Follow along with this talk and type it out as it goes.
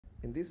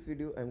In this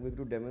video, I'm going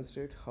to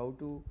demonstrate how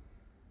to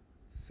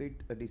fit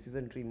a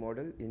decision tree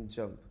model in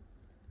JMP.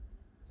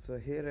 So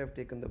here I've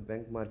taken the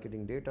bank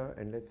marketing data,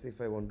 and let's say if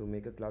I want to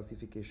make a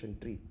classification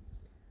tree.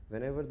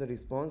 Whenever the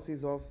response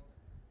is of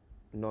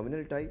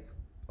nominal type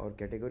or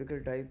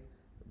categorical type,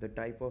 the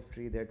type of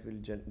tree that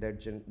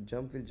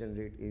JMP will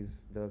generate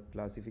is the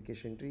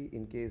classification tree.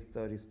 In case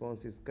the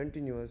response is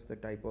continuous, the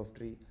type of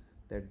tree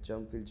that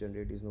JMP will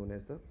generate is known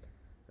as the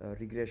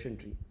regression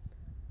tree.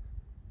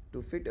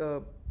 To fit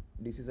a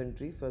decision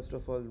tree, first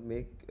of all,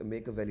 make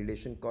a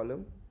validation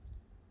column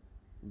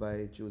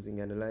by choosing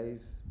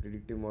analyze,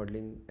 predictive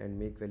modeling, and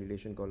make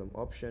validation column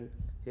option.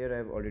 Here I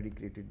have already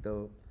created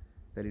the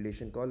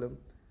validation column,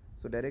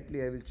 so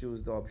directly I will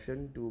choose the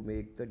option to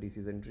make the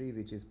decision tree,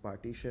 which is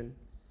partition.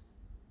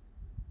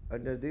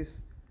 Under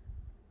this,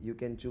 you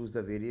can choose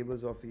the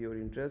variables of your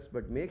interest,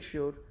 but make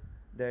sure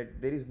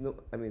that there is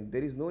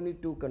no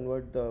need to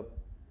convert the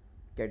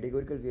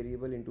categorical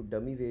variable into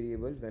dummy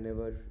variable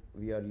whenever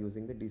we are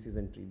using the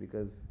decision tree,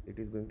 because it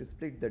is going to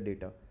split the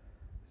data.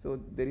 So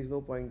there is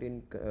no point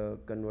in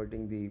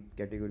converting the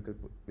categorical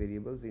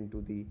variables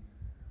into the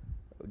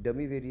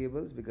dummy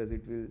variables, because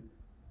it will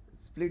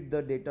split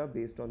the data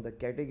based on the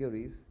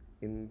categories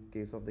in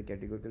case of the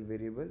categorical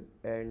variable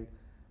and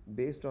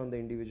based on the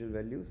individual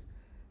values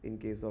in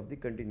case of the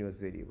continuous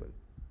variable.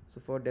 So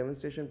for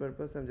demonstration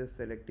purpose, I'm just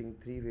selecting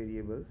 3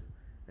 variables,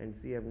 and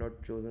see I have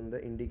not chosen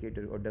the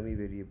indicator or dummy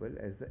variable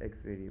as the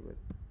X variable.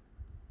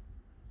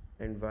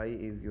 And Y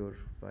is your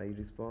Y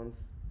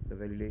response. The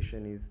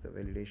validation is the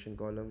validation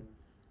column.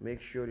 Make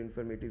sure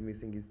informative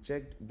missing is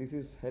checked. This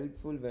is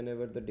helpful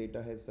whenever the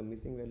data has some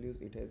missing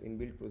values. It has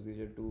inbuilt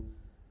procedure to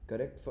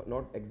correct for,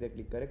 not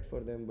exactly correct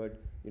for them,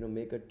 but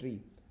make a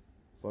tree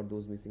for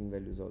those missing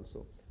values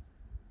also.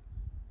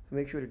 So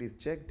make sure it is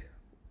checked,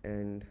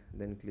 and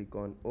then click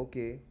on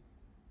OK,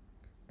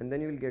 and then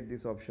you will get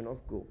this option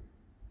of go.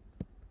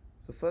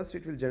 So first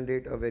it will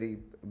generate a very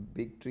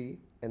big tree,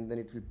 and then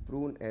it will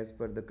prune as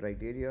per the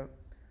criteria.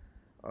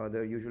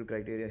 The usual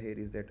criteria here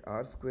is that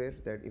R square,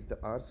 that if the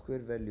R square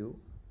value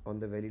on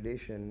the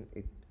validation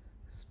it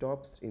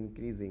stops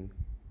increasing,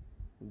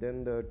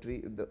 then the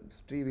tree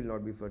will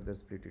not be further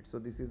splitted. So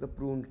this is the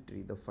pruned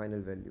tree, the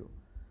final value.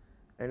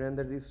 And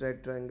under this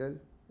right triangle,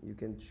 you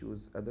can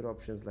choose other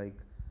options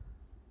like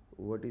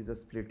what is the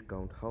split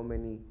count, how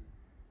many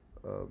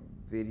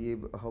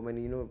variable, how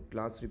many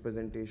class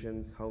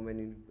representations, how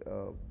many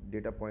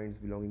data points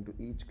belonging to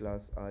each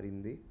class are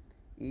in the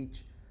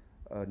each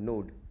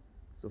node.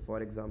 So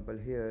for example,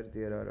 here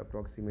there are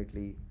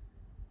approximately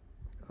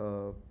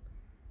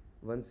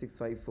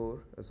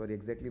 1654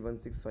 exactly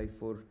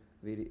 1654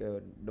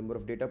 number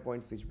of data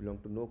points which belong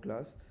to no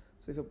class.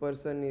 So if a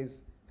person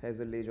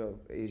has a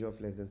age of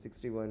less than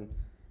 61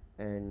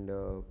 and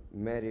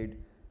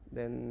married,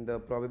 then the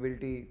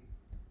probability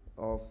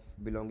of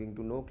belonging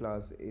to no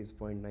class is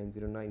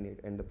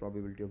 0.9098, and the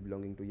probability of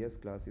belonging to yes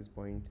class is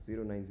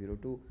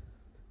 0.0902.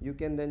 You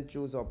can then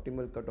choose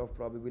optimal cutoff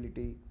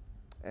probability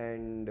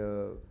and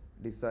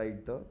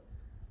decide the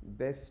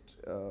best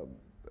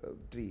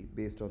tree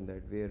based on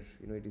that, where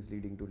it is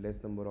leading to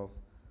less number of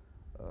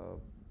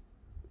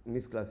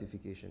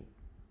misclassification.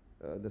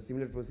 The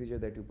similar procedure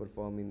that you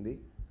perform in the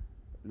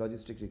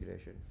logistic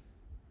regression.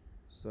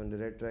 So under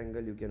red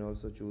triangle, you can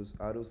also choose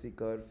ROC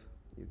curve.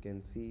 You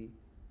can see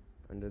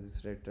under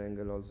this red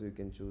triangle also you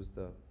can choose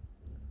the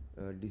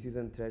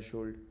decision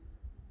threshold,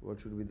 what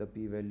should be the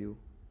p-value.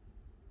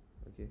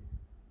 Okay,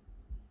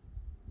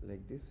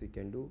 like this we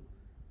can do,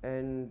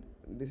 and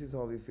this is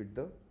how we fit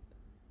the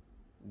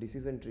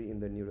decision tree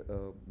in the new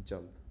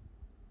JMP.